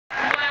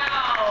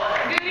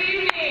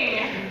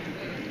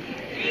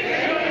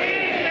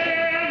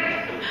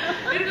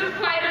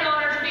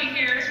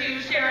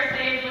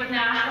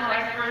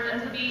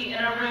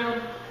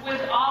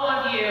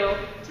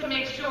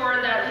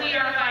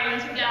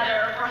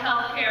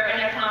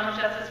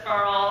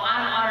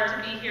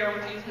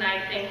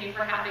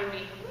for having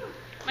me.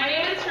 My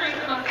name is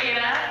Teresa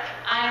Mosqueda.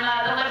 I'm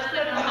the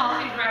Legislative and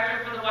Policy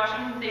Director for the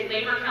Washington State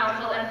Labor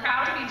Council and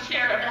proud to be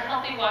chair of the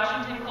Healthy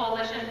Washington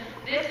Coalition,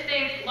 this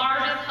state's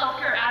largest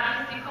healthcare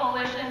advocacy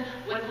coalition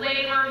with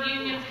labor,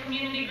 unions,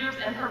 community groups,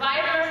 and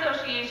provider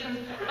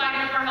associations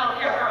fighting for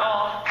healthcare for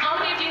all.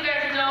 How many of you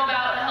guys know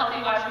about the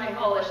Healthy Washington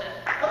Coalition?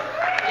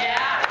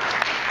 Yeah.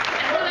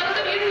 And for those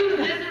of you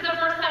who this is the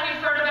first time you've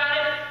heard about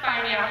it,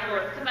 find me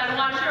afterwards, because I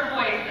want your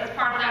voice as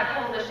part of that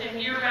coalition,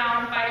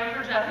 year-round fighting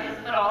for justice,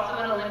 but also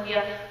in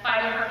Olympia,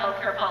 fighting for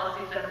healthcare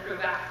policies that improve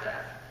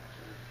access.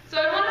 So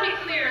I want to be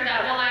clear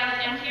that while I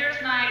am here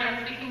tonight,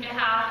 I'm speaking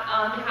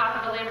on behalf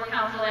of the Labor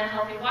Council and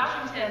Healthy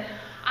Washington,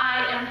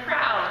 I am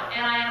proud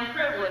and I am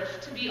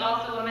privileged to be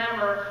also a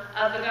member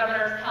of the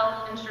Governor's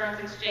Health Insurance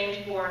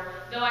Exchange Board,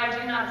 though I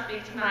do not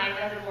speak tonight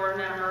as a board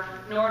member,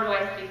 nor do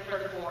I speak for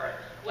the board.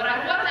 What I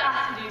was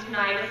asked to do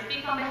tonight is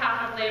speak on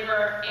behalf of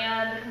Labor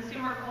and the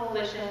Consumer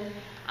Coalition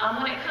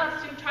when it comes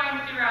to trying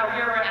to figure out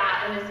where we're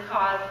at in this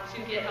cause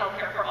to get health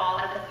care for all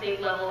at the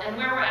state level, and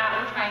where we're at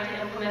with trying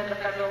to implement the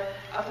Federal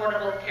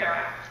Affordable Care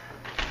Act.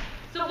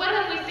 So what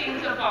have we seen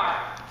so far?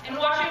 In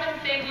Washington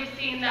State, we've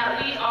seen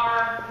that we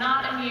are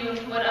not immune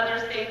to what other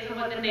states and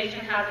what the nation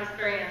has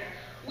experienced.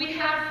 We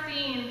have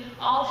seen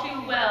all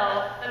too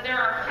well that there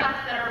are cuts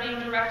that are being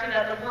directed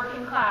at the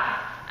working class,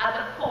 at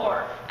the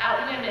poor,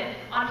 at women,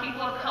 on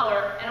people of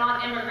color, and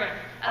on immigrants,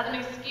 as an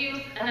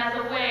excuse and as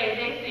a way,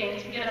 they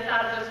think, to get us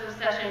out of this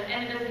recession.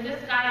 And it is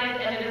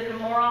misguided, and it is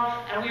immoral,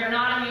 and we are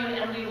not immune,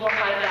 and we will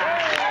fight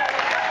back.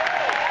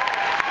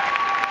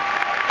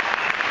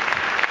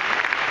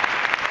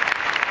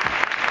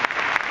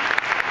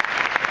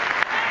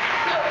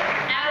 So,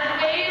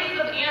 as waves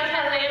of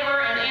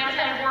anti-labor and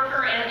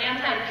anti-worker and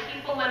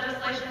anti-people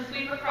legislation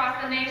sweep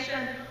across the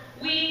nation,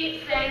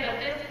 we say that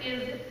this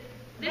is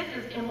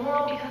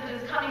immoral because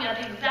it is coming at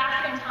the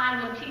exact same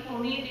time when people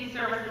need these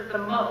services the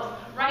most.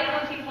 Right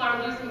when people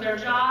are losing their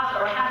jobs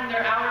or having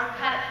their hours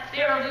cut,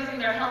 they are losing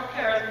their health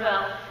care as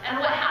well. And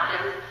what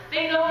happens?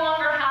 They no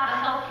longer have a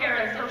health care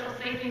and social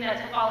safety net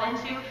to fall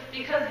into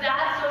because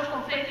that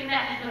social safety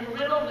net has been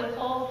riddled with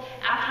holes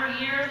after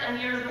years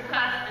and years of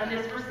cuts and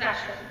this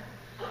recession.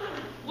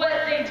 What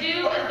they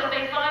do is that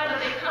they find that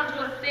they come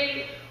to a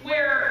state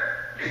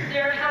where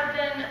there have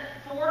been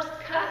forced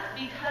cuts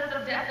because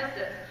of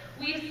deficits.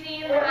 We've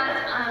seen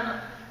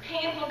that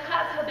painful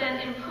cuts have been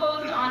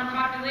imposed on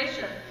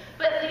populations,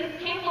 but these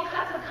painful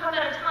cuts have come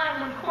at a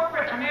time when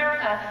corporate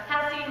America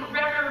has seen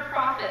record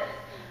profits.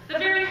 The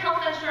very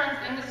health insurance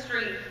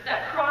industry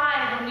that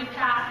cried when we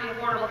passed the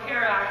Affordable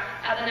Care Act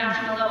at the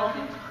national level,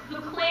 who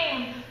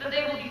claimed that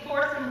they will be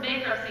forced into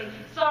bankruptcy,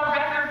 saw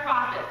record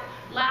profits.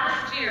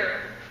 Last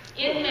year,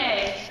 in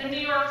May, the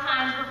New York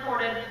Times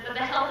reported that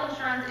the health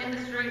insurance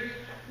industry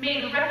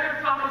made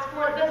record profits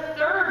for the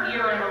third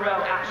year in a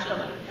row,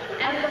 actually.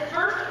 And the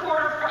first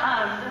quarter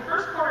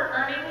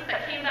earnings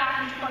that came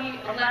back in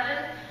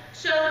 2011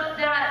 showed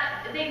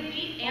that they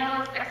beat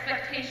analyst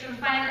expectations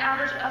by an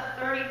average of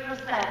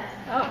 30%.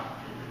 Oh.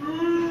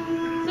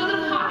 So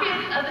the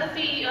pockets of the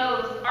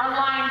CEOs are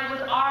lined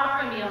with our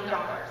premium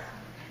dollars.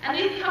 And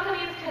these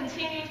companies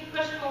continue to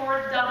push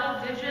forward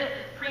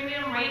double-digit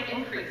premium rate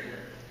increases.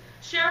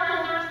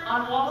 Shareholders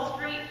on Wall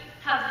Street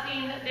have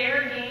seen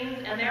their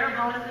gains and their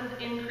bonuses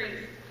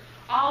increase,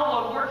 all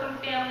while working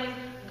families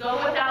go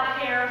without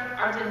care,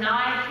 are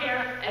denied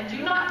care, and do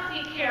not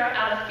seek care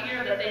out of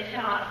fear that they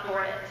cannot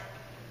afford it.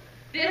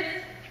 This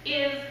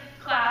is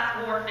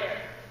class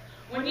warfare.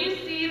 When you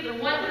see the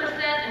 1%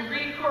 and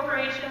greedy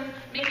corporations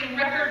making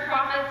record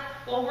profits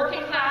while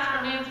working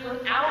class remains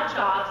without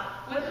jobs,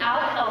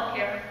 without health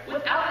care,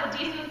 without the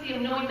decency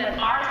of knowing that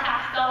our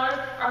tax dollars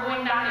are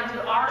going back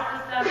into our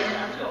system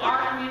and into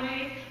our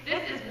communities,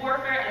 this is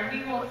warfare and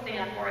we won't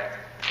stand for it.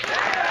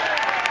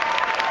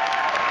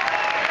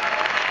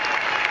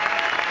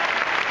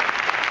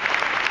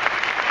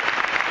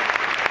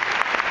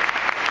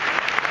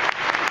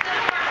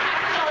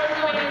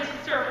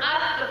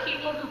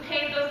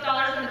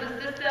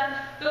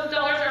 Those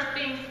dollars are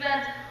being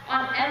spent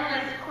on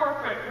endless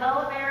corporate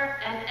welfare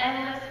and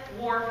endless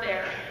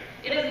warfare.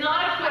 It is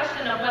not a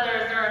question of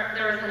whether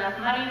there is enough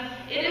money.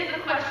 It is a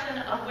question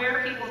of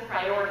where people's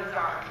priorities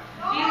are.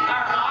 These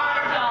are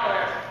our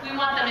dollars. We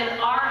want them in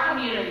our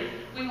communities.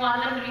 We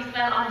want them to be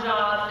spent on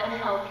jobs and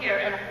health care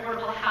and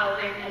affordable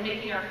housing and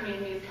making our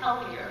communities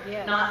healthier,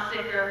 yes, not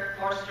sicker,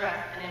 more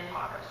stressed, and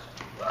impoverished.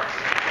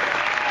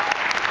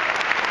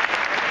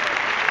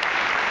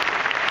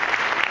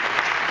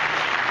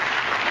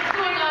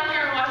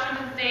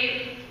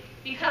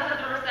 Because of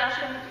the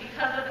recession,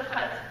 because of the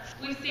cuts,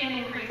 we've seen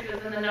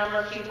increases in the number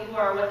of people who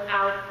are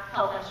without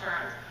health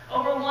insurance.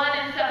 Over 1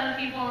 in 7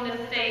 people in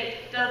this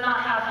state does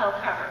not have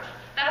health coverage.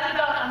 That's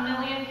about 1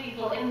 million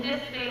people in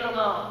this state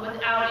alone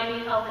without any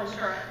health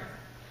insurance.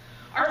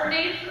 Are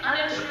states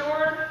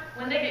uninsured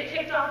when they get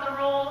kicked off the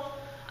rolls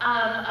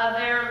of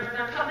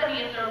their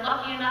company if they're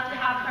lucky enough to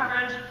have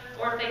coverage,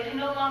 or if they can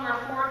no longer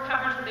afford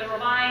coverage that they were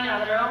buying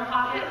out of their own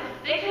pocket?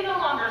 They can no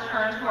longer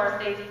turn to our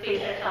state's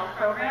basic health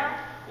program.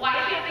 Why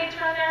can't they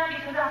turn there?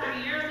 Because after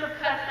years of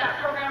cuts, that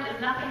program is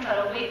nothing but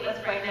a wait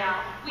list right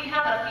now. We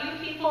have a few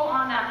people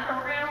on that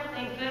program,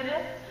 thank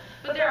goodness,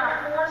 but there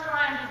are 4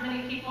 times as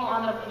many people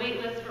on the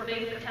wait list for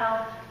basic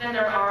health than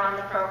there are on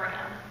the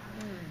program.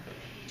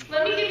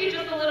 Let me give you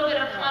just a little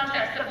bit of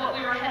context of what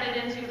we were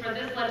headed into for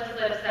this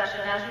legislative session.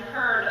 As you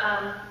heard,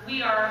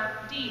 we are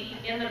deep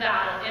in the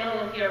battle in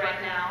Olympia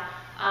right now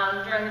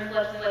during this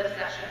legislative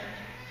session.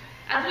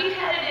 As we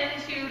headed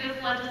into this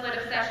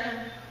legislative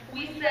session,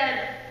 we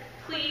said,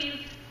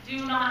 please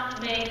do not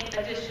make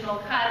additional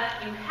cuts.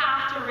 You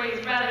have to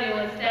raise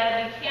revenue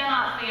instead. We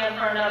cannot stand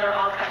for another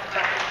all-cuts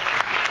budget.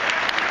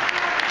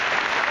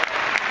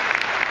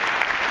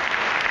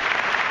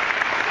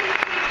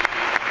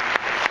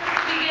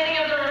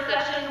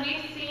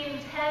 We've seen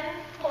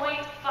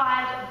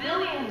 $10.5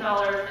 billion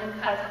in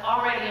cuts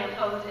already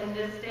imposed in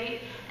this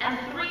state, and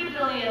 $3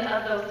 billion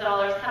of those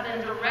dollars have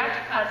been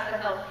direct cuts to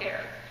health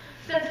care.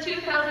 Since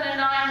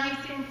 2009,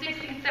 we've seen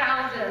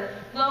 60,000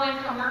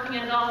 low-income working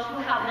adults who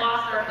have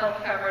lost their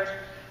health coverage.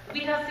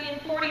 We have seen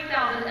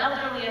 40,000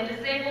 elderly and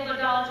disabled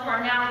adults who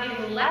are now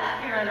getting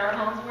less care in our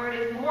homes where it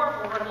is more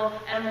affordable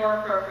and more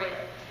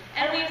appropriate.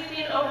 And we've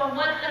seen over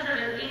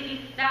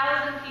 180,000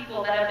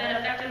 people that have been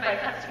affected by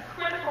cuts to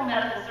critical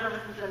medical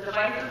services and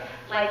devices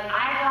like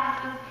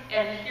eyeglasses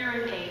and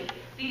hearing aids.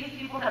 These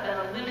people have been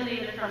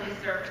eliminated from these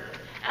services.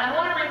 And I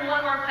want to bring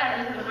one more cut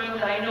into the room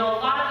that I know a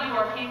lot of you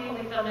are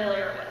painfully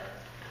familiar with.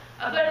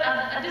 A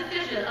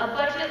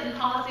budget and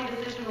policy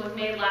decision was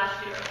made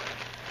last year.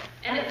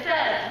 And it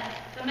said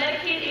the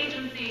Medicaid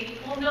agency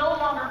will no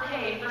longer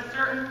pay for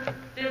certain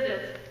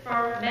visits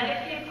for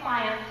Medicaid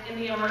clients in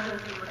the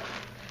emergency room.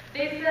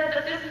 They said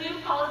that this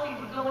new policy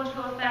would go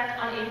into effect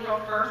on April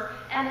 1st,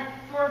 and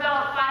for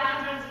about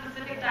 500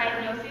 specific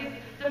diagnoses,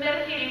 the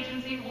Medicaid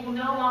agency will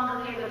no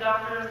longer pay the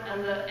doctors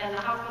and the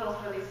hospitals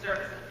for these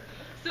services.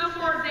 So,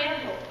 for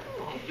example,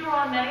 if you're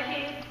on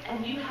Medicaid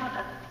and you have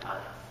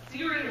a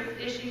serious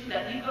issue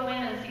that you go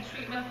in and seek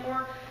treatment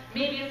for,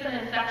 maybe it's an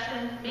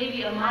infection,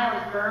 maybe a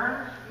mild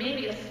burn,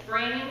 maybe a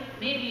sprain,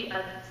 maybe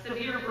a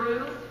severe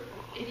bruise,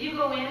 if you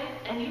go in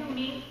and you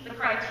meet the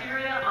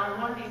criteria on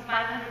one of these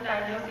 500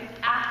 diagnoses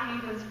after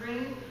you've been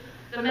screened,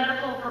 the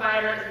medical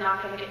provider is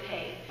not going to get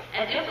paid.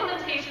 And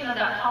implementation of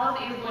that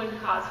policy is going to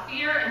cause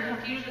fear and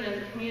confusion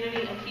in the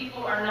community, and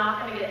people are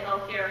not going to get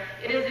health care.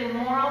 It is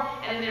immoral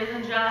and it is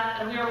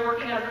unjust, and we are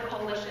working as a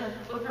coalition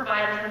with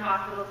providers and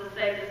hospitals to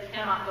say this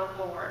cannot go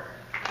forward.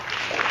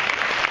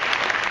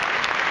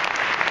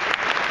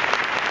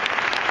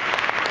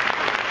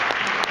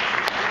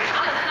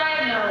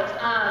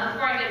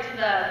 Before I get to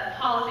the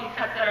policy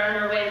cuts that are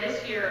underway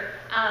this year,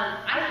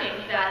 I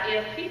think that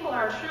if people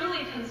are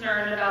truly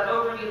concerned about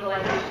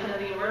overutilization of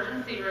the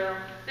emergency room,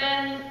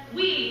 then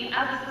we,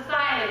 as a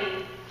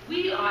society,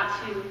 we ought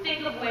to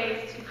think of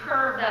ways to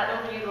curb that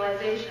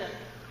overutilization.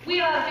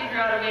 We ought to figure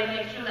out a way to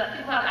make sure that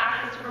people have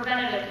access to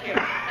preventative care,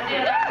 that they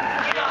have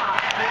access to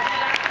jobs, that they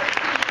have access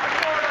to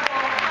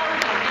affordable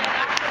housing, they have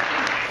access to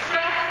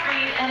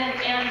stress-free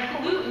and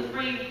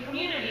pollutant-free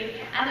communities,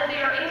 and that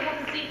they are able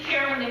to seek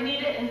care when they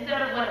need it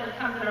instead of when it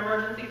becomes an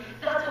emergency.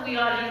 That's what we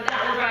ought to do.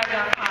 That will drive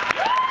down costs.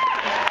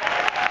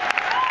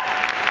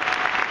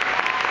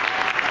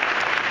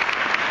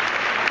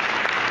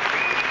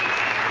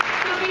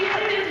 So as we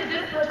headed into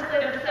this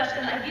legislative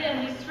session,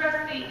 again, we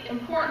stressed the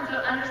importance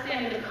of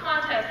understanding the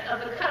context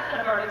of the cuts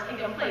that have already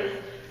taken place.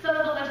 Some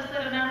of the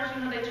legislative members,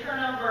 they turn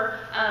over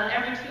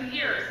every 2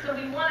 years. So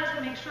we wanted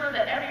to make sure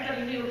that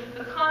everybody knew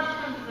the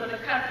consequences of the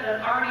cuts that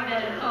have already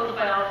been imposed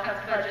by all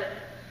cuts budget.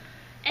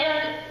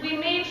 And we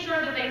made sure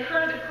that they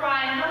heard the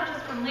cry, not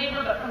just from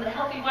labor, but from the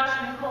Healthy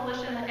Washington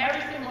Coalition, and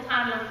every single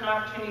time there was an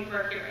opportunity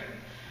for a hearing.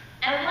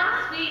 And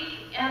last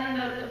week, and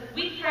the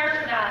week prior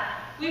to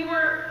that, we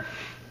were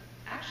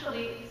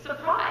actually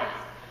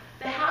surprised.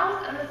 The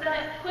House and the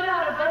Senate put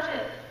out a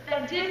budget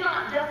that did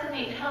not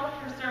decimate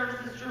healthcare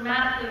services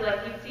dramatically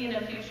like we've seen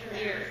in future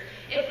years.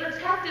 It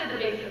protected the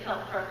basic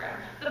health program.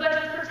 The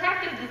budget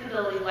protected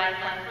Disability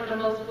Lifeline for the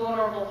most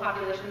vulnerable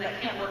population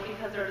that can't work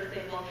because they're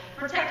disabled,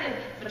 protected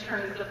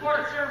maternity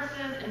support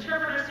services,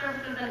 interpreter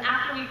services, and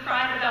after we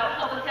cried about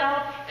public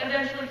health,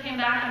 eventually came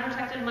back and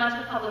protected much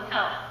of public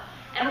health.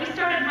 And we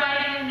started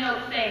writing a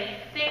note saying,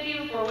 thank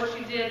you for what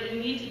you did. We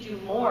need to do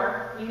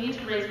more. We need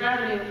to raise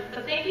revenue.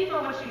 But thank you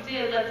for what you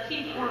did. Let's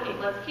keep working.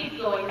 Let's keep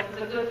going. This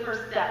is a good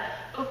first step.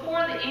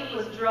 Before the ink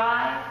was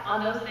dry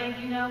on those thank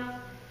you notes,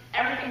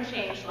 everything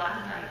changed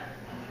last night.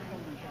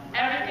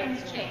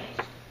 Everything's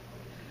changed.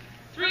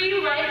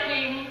 3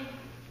 right-wing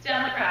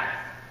Democrats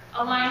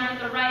aligned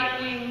with the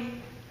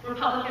right-wing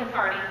Republican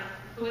Party,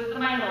 who is the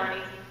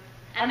minority,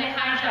 and they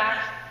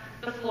hijacked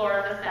the floor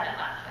of the Senate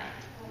last night.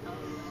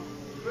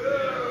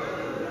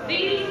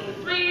 These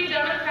 3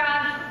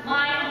 Democrats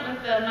lined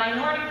with the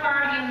minority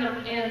party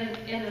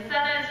in the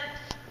Senate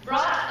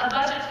brought a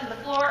budget to the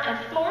floor and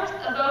forced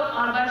a vote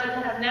on a budget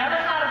that has never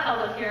had a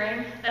public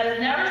hearing, that has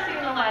never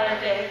seen the light of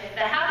day,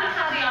 that hasn't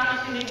had the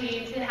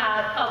opportunity to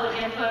have public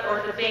input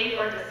or debate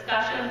or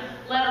discussion,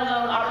 let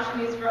alone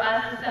opportunities for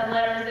us to send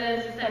letters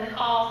in, to send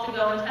calls, to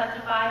go and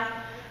testify.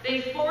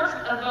 They forced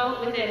a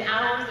vote within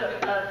hours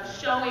of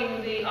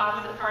showing the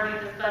opposite party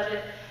this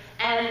budget,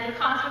 and the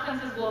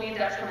consequences will be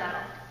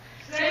detrimental.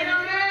 Say no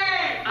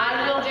name!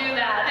 I will do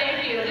that.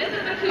 Thank you. This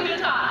is a coup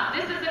d'etat.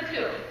 This is a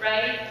coup,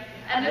 right?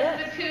 And this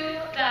is a coup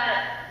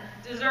that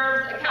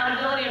deserves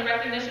accountability and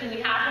recognition.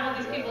 We have to hold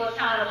these people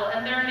accountable,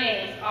 and their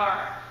names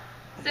are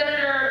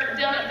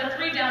the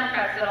three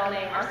Democrats that I'll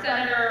name are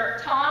Senator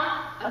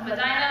Tom of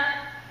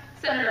Medina,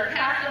 Senator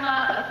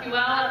Cassima of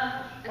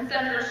Puyallup, and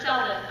Senator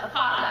Sheldon of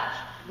Potlatch.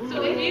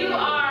 So if you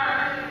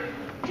are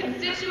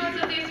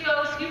constituents of these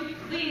folks, you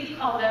please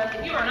call them.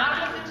 If you are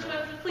not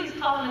constituents, please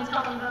call them and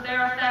tell them that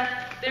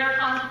their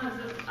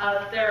consequences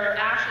of their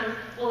actions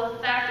will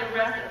affect the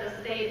rest of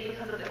the state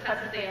because of the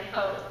cuts that they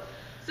impose.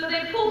 So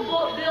they pulled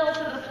bills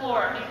to the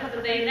floor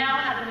because they now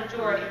have a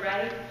majority,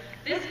 right?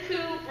 This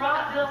coup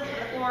brought bills to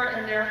the floor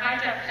in their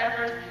hijacked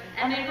efforts,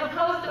 and they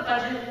proposed a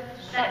budget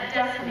that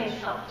decimates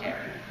health care.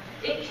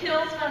 It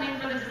kills funding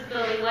for the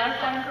Disability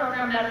Lifeline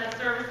Program medical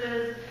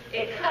services.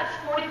 It cuts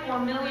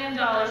 $44 million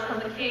from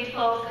the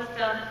K-12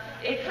 system.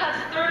 It cuts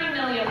 $30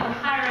 million from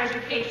higher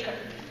education.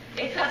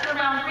 It cuts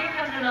around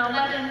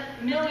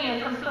 $311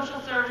 million from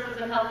social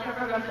services and healthcare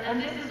programs,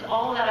 and this is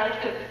all that I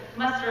could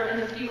muster in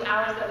the few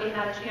hours that we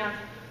had a chance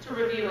to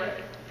review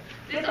it.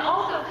 This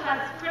also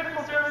cuts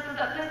critical services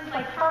at places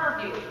like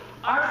Harborview,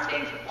 our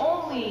state's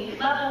only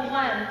level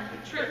 1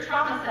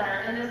 trauma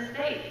center in this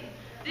state.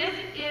 This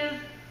is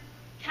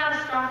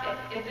catastrophic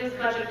if this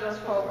budget goes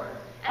forward.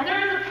 And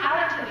there is a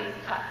pattern to these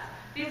cuts.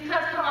 These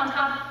cuts come on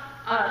top,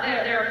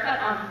 there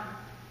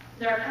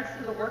are cuts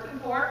to the working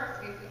poor,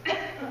 excuse me.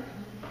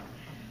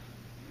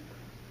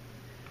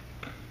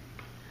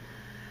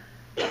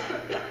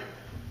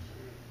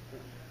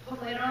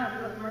 Hopefully I don't have to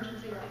go to the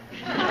emergency room.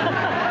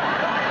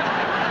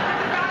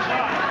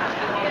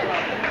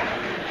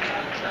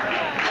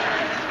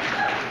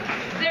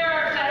 There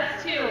are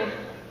cuts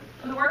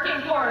to the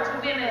working poor, to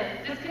women.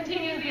 This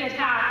continues the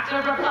attack, the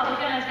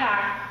Republican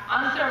attack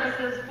on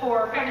services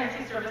for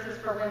pregnancy services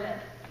for women.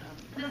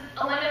 This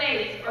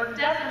eliminates or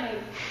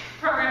decimates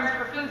programs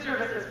for food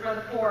services for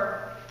the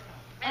poor,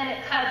 and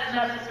it cuts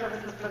medical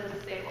services for the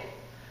disabled.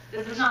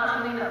 This is not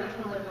something that we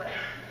can live with.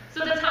 So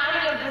the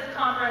timing of this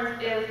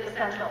conference is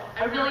essential.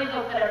 I really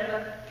hope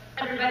that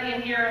everybody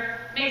in here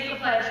makes the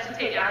pledge to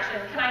take action.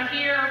 Can I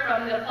hear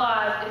from the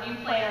applause if you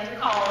plan to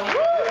call?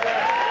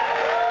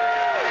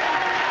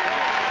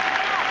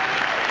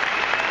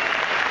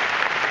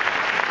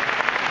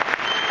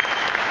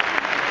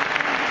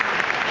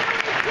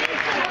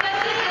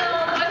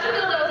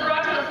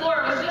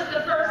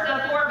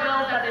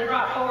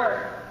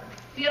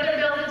 The other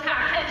bills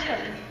attack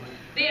pensions.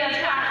 They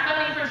attack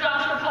funding for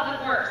jobs for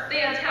public works.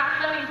 They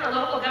attack funding for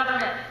local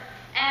government.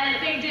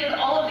 And they did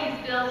all of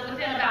these bills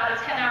within about a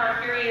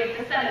 10-hour period.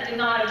 The Senate did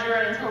not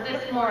adjourn until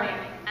this morning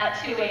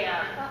at 2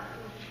 a.m.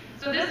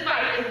 So this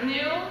fight is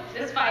new,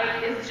 this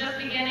fight is just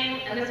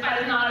beginning, and this fight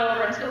is not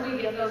over until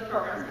we get those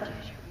programs done.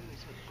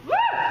 Woo!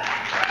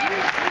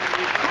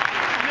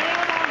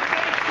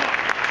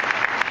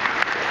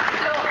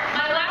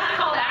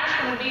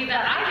 Would be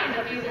that I think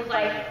that these look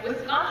like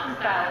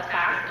Wisconsin-style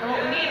attacks, and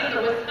what we need is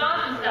a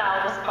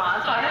Wisconsin-style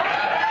response. So I hope.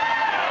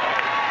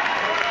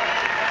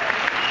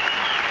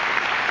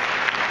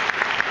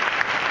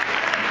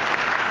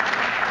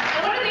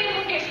 And what are the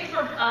implications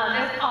for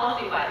this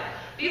policy-wise?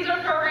 These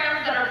are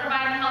programs that are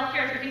providing health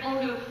care to people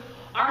who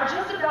are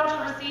just about to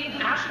receive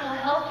actual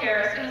health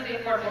care as soon as the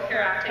Affordable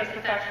Care Act takes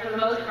effect for the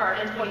most part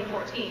in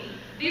 2014.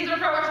 These are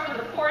programs for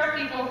the poorest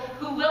people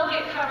who will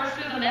get coverage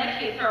through the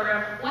Medicaid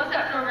program once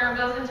that program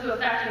goes into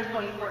effect in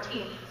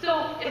 2014.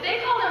 So if they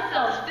call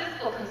themselves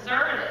fiscal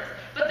conservatives,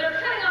 but they're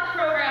cutting off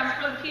programs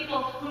for the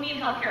people who need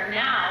health care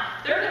now,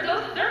 they're going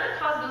to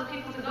cause those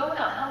people to go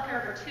without health care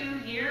for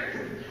 2 years.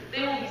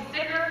 They will be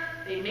sicker,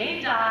 they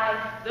may die,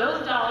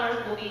 those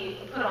dollars will be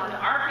put onto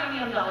our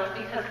premium dollars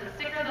because the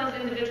sicker those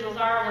individuals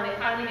are when they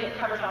finally get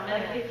coverage on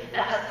Medicaid,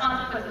 that has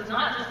consequences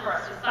not just for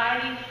our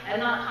society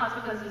and not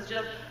consequences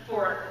just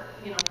for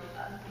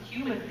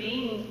human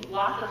being,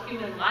 loss of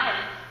human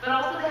life, but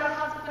also they have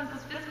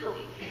consequences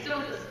fiscally.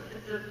 So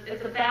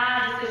it's a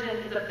bad decision,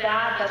 it's a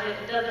bad budget,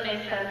 it doesn't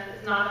make sense,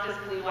 it's not a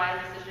fiscally wise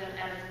decision,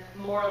 and it's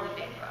morally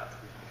bankrupt.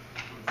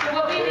 So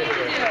what we need to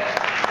do,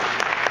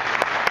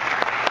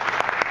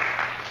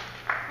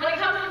 when it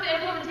comes to the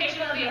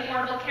implementation of the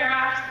Affordable Care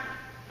Act,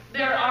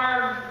 there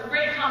are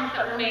great comments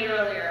that were made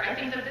earlier. I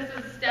think that this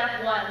is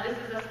step one, this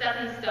is a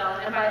stepping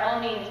stone, and by all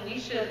means, we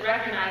should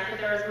recognize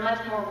that there is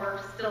much more work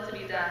still to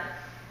be done.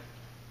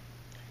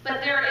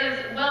 But there is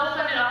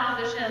well-funded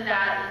opposition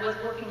that was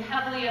working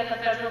heavily at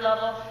the federal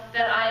level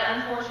that I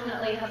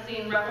unfortunately have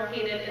seen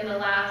replicated in the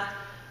last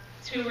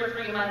 2 or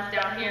 3 months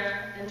down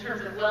here in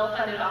terms of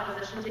well-funded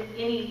opposition to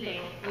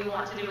anything we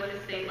want to do at the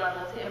state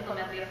level to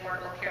implement the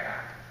Affordable Care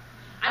Act.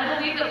 I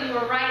believe that we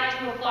were right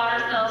to applaud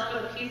ourselves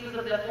for the pieces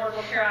of the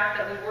Affordable Care Act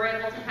that we were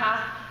able to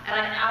pass, and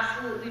I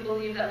absolutely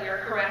believe that we are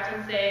correct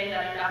in saying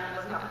that enough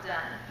was not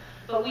done.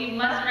 But we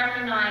must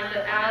recognize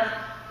that as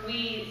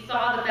we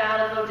saw the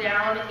battle go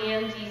down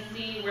in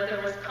D.C. where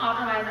there was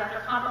compromise after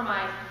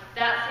compromise,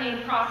 that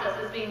same process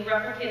is being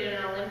replicated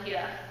in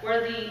Olympia,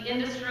 where the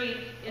industry,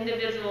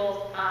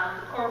 individuals,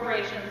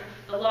 corporations,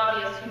 the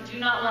lobbyists who do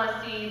not want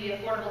to see the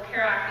Affordable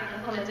Care Act be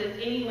implemented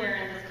anywhere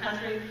in this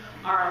country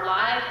are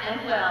alive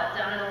and well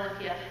down in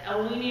Olympia,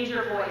 and we need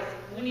your voice.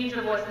 We need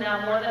your voice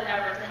now more than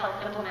ever to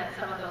help implement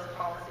some of those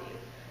policies.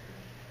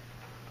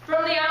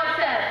 From the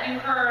outset, you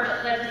heard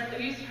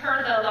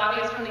the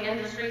lobbyists from the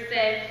industry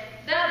say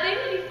that they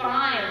would be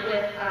fine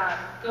with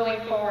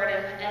going forward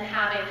and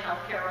having health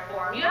care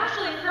reform. You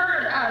actually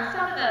heard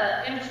some of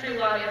the industry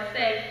lobbyists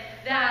say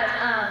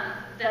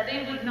that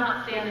they would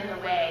not stand in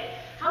the way.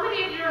 How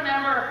many of you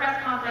remember a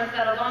press conference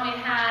that Obama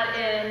had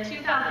in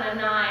 2009,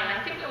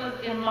 I think it was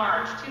in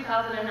March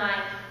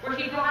 2009, where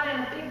he brought in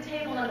a big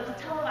table and it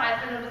was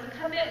televised and it was a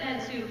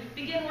commitment to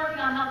begin working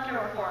on health care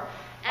reform.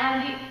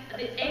 And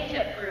the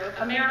AHIP group,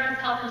 America's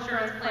Health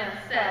Insurance Plan,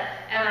 said,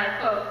 and I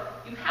quote,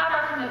 "You have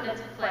our commitment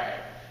to play,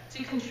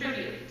 to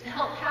contribute, to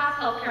help pass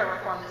health care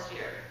reform this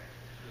year."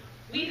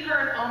 We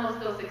heard almost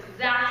those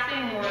exact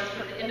same words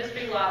from the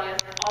industry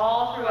lobbyists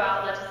all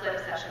throughout legislative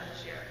session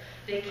this year.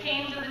 They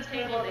came to the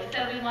table, they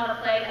said we want to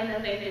play, and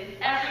then they did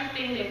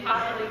everything they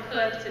possibly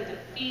could to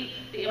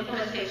defeat the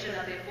implementation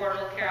of the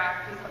Affordable Care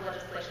Act piece of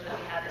legislation that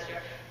we had this year.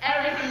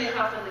 Everything they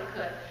possibly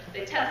could.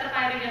 They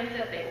testified against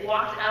it, they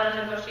walked out of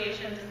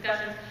negotiation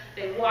discussions,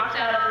 they walked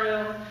out of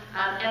rooms,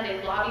 and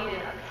they lobbied in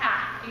a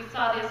pack. You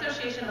saw the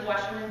Association of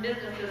Washington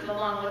Businesses,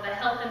 along with the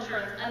health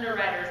insurance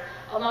underwriters,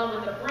 along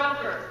with the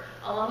brokers,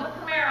 along with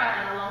Primera,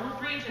 and along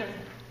with Regions,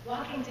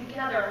 walking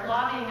together,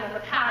 lobbying as a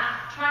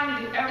pack, trying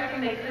to do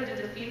everything they could to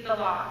defeat the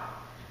law.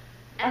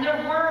 And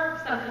there were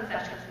some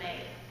concessions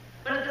made.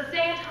 But at the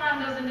same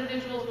time those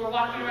individuals were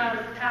walking around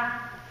as a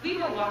pack, we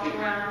were walking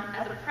around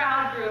as a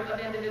proud group of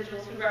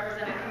individuals who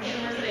represented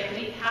consumers saying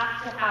we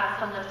have to have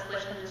some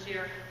legislation this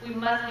year. We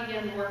must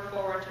begin to work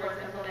forward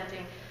towards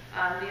implementing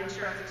the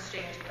insurance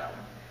exchange bill.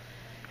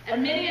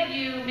 And many of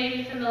you may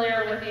be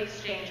familiar with the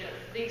exchanges.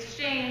 The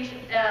exchange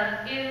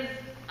is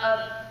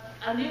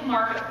a new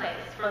marketplace,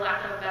 for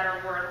lack of a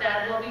better word,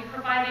 that will be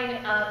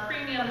providing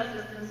premium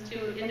assistance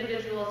to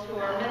individuals who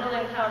are middle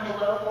income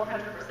below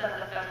 400% of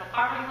the federal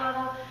poverty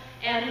level,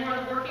 and who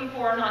are working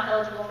poor, not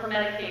eligible for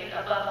Medicaid,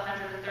 above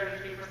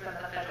 133%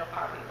 of the federal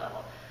poverty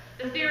level.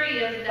 The theory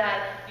is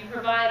that you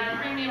provide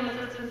premium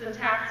assistance and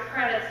tax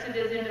credits to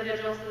these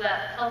individuals so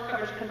that health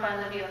coverage can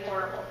finally be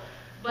affordable.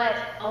 But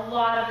a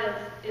lot of it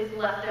is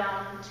left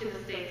down to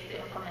the states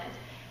to implement.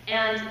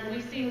 And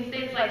we've seen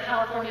states like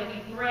California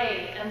be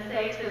brave and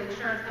say to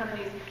insurance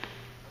companies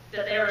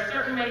that there are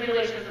certain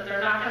regulations that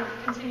they're not going to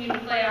continue to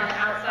play on the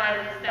outside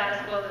of the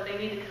status quo, that they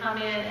need to come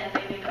in and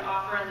they need to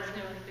offer in this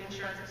new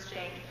insurance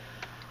exchange.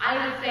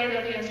 I would say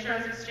that the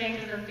insurance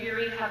exchanges in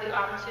theory have the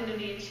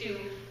opportunity to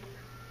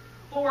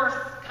force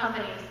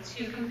companies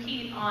to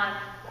compete on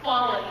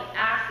quality,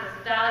 access,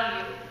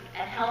 value,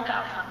 and health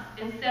outcomes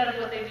instead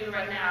of what they do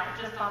right now,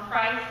 just on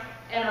price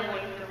and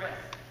avoiding the risk.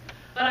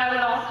 But I would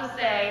also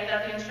say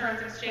that the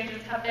insurance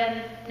exchanges have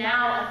been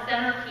now a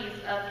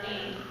centerpiece of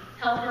the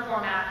Health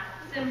Reform Act,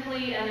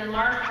 simply and in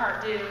large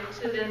part due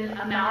to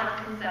the amount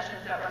of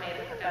concessions that were made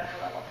at the federal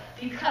level.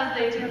 Because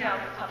they took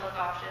out the public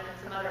option and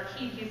some other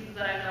key pieces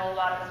that I know a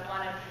lot of us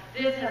wanted,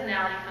 this has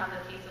now become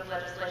the piece of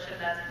legislation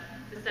that's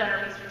the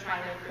centerpiece for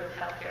trying to improve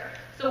health care.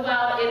 So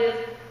while it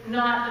is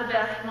not the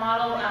best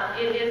model,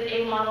 it is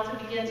a model to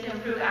begin to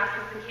improve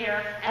access to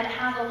care, and it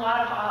has a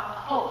lot of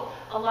hope,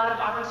 a lot of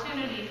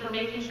opportunity for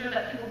making sure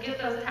that people get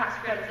those tax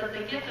credits, that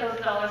they get those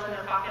dollars in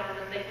their pocket, and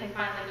that they can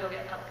finally go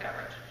get health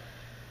coverage.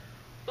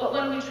 But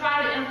when we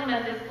try to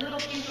implement this little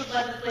piece of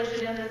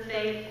legislation in the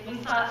state,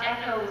 we saw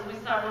echoes, we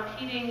saw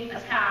repeating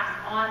attacks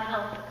on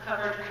health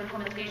coverage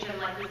implementation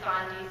like we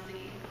saw in D.C.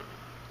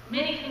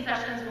 Many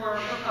concessions were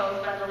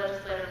proposed by the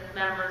legislative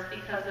members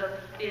because of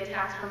the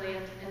attacks from the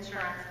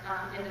insurance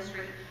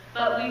industry,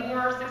 but we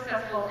were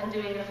successful in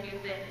doing a few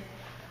things.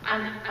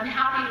 I'm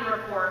happy to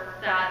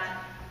report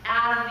that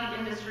as the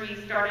industry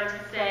started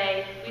to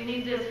say, we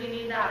need this, we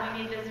need that,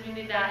 we need this, we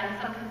need that,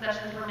 and some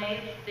concessions were made,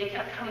 they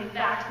kept coming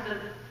back to the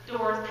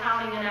doors,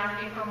 pounding and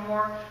asking for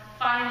more.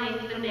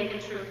 Finally, the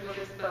naked truth was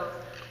exposed.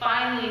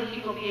 Finally,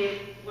 people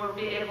were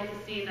able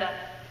to see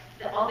that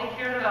all they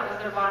cared about was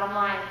their bottom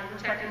line and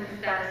protecting the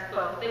status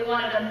quo. They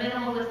wanted a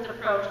minimalist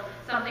approach,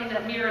 something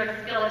that mirrored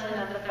the skeleton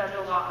of the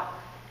federal law.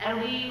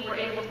 And we were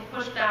able to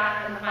push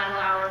back in the final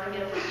hours and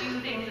get a few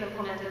things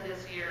implemented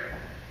this year.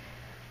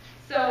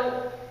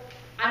 So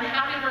I'm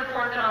happy to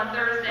report that on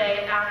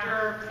Thursday,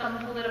 after some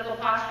political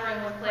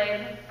posturing was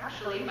played,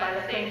 actually by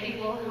the same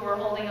people who were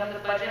holding up the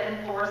budget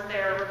and forced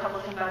their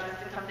Republican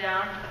budgets to come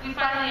down, we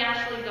finally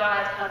actually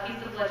got a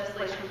piece of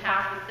legislation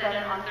passed the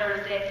Senate on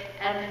Thursday,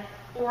 and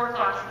 4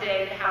 o'clock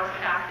today, the House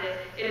passed it.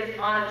 It is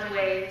on its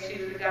way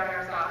to the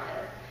governor's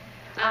office.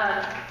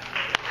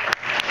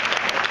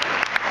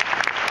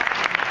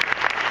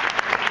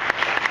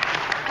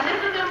 And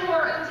this is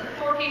important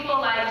for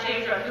people like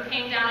Jadra, who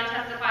came down and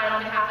testified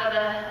on behalf of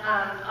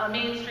the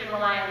Main Street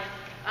Alliance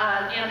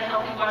and the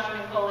Healthy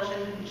Washington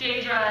Coalition.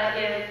 Jadra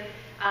is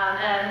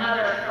a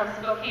mother from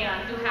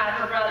Spokane who had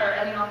her brother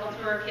and the uncle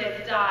to her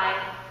kids die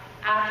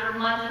after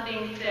months of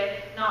being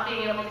sick, not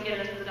being able to get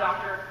into the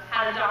doctor,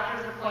 had a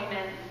doctor's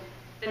appointment.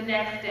 The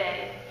next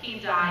day, he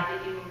died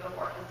the evening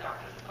before his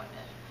doctor's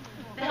appointment.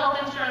 The health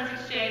insurance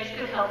exchange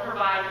could help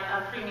provide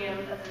premium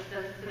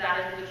assistance to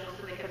that individual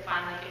so they could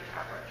finally get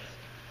coverage.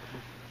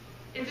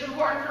 It's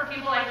important for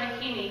people like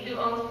McKinney, who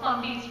owns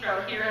Plum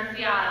Bistro here in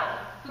Seattle,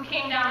 who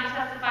came down to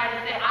testify to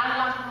say, I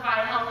want to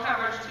provide health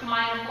coverage to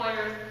my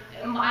employers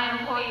and my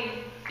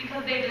employees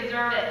because they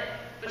deserve it.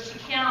 But she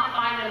cannot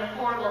find an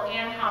affordable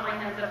and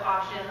comprehensive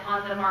option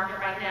on the market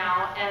right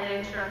now, and the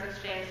insurance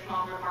exchange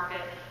small group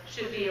market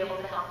should be able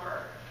to help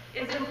her.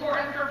 It's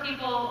important for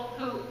people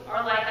who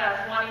are like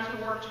us, wanting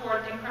to work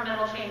towards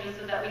incremental changes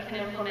so that we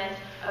can implement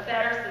a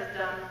better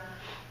system,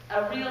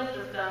 a real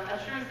system, a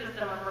true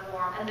system of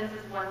reform, and this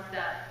is one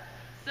step.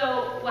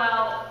 So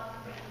while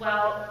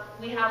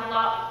we have a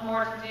lot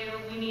more to do,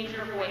 we need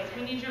your voice.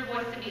 We need your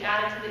voice to be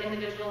added to the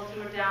individuals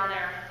who are down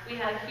there. We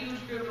had a huge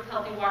group of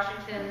Healthy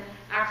Washington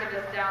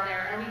activists down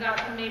there, and we got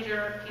some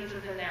major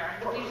pieces in there.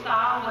 What we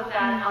saw was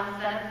that on the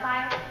Senate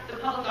side, the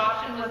public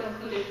option was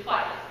included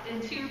twice. In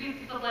 2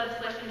 pieces of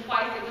legislation,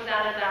 twice it was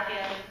added back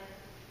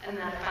in, and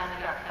then it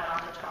finally got cut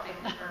on the chopping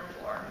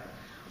floor.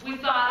 We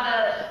saw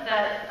that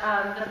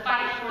the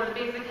fight for the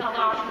basic health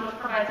option, which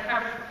provides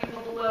coverage for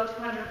people below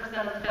 200%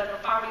 of the federal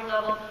poverty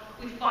level.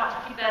 We fought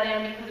to keep that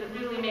in because it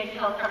really makes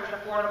health coverage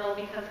affordable,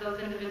 because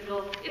those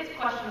individuals, it's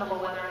questionable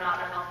whether or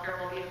not their health care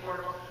will be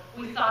affordable.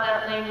 We saw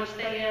that language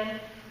stay in,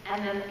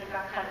 and then it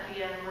got cut at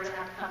the end, and we're going to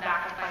have to come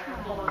back and fight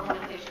for full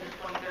implementation in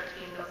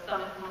 2013, though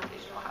some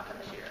implementation will happen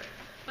this year.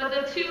 But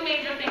the 2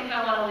 major things I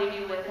want to leave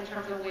you with in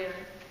terms of wins.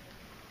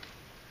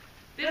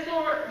 This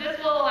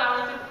will allow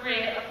us to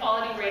create a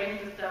quality rating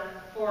system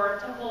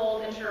to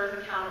hold insurers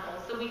accountable,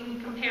 so we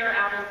can compare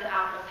apples to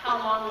apples. How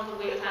long was the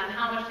wait time?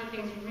 How much do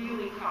things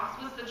really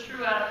cost? What's the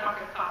true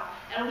out-of-pocket cost?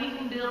 And we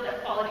can build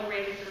that quality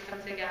rating system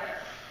together.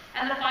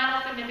 And the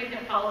final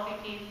significant policy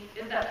piece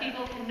is that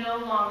people can no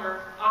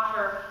longer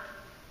offer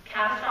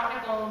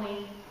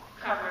catastrophic-only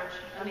coverage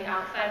on the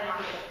outside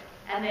market,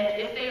 and that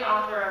if they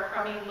offer a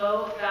crummy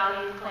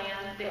low-value plan,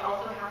 they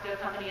also have to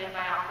accompany it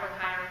by offering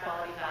higher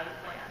quality value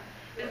plan.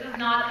 This is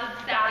not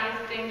the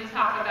saddest thing to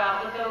talk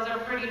about, but those are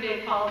pretty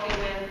big policy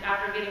wins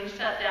after getting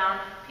shut down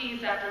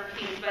piece after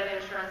piece by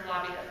the insurance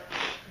lobbyists.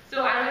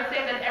 So I would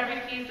say that every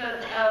piece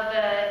of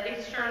the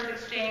insurance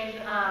exchange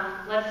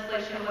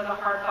legislation was a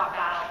hard-fought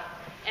battle,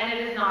 and it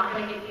is not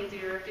going to get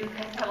easier. These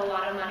guys have a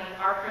lot of money,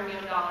 our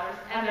premium dollars,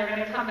 and they're going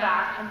to come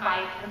back and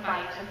fight and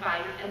fight and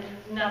fight, and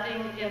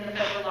nothing in the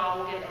federal law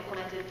will get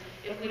implemented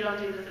if we don't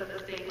do this at the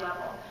state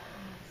level.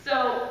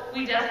 So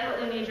we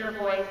desperately need your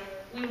voice.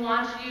 We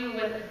want you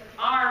with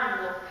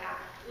our wolf pack.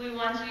 We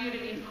want you to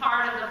be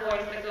part of the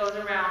voice that goes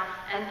around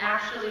and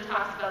actually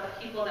talks about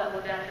the people that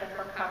will benefit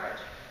from coverage.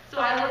 So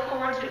I look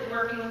forward to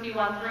working with you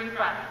on 3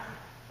 fronts.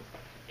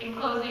 In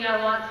closing,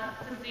 I want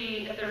to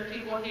see if there's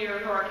people here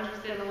who are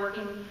interested in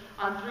working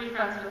on 3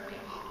 fronts with me.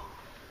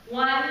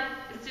 1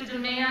 is to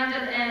demand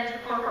an end to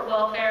corporate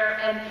welfare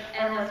and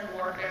endless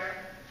warfare.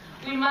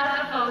 We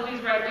must oppose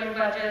these right-wing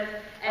budgets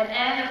and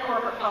end the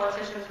corporate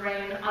politicians'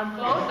 reign on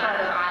both sides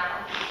of the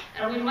aisle.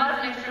 And we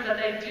must make sure that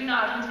they do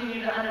not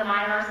continue to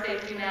undermine our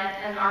safety net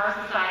and our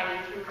society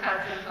through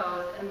cuts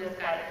imposed and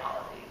misguided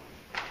policies.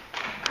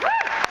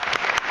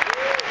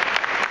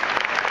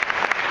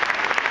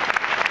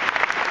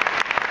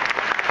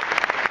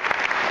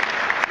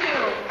 2,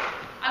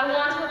 I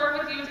want to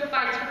work with you to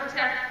fight to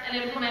protect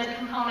and implement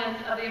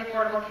components of the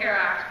Affordable Care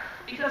Act,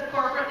 because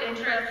corporate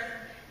interests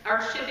are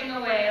chipping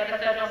away at the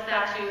federal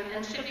statute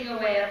and chipping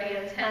away at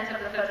the intent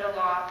of the federal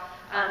law,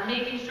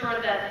 making sure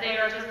that they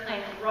are just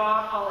playing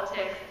raw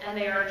politics and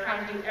they are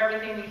trying to do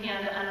everything we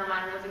can to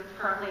undermine what's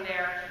currently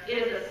there. It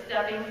is a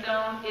stepping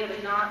stone. It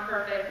is not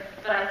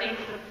perfect, but I think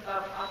it's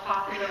a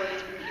possibility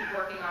to keep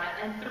working on it.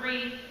 And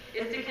 3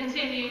 is to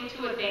continue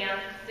to advance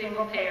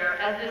single payer,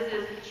 as this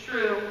is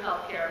true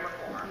healthcare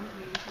reform.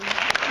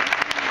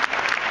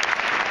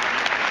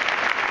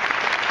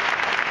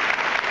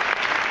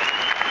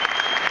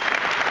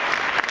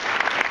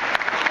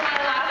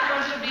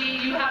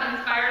 You have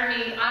inspired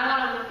me. I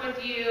want to work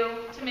with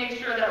you to make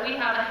sure that we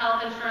have a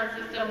health insurance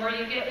system where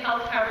you get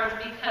health coverage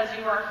because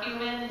you are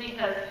human,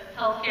 because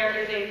healthcare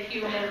is a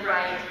human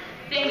right.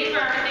 Thank you for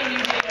everything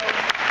you do.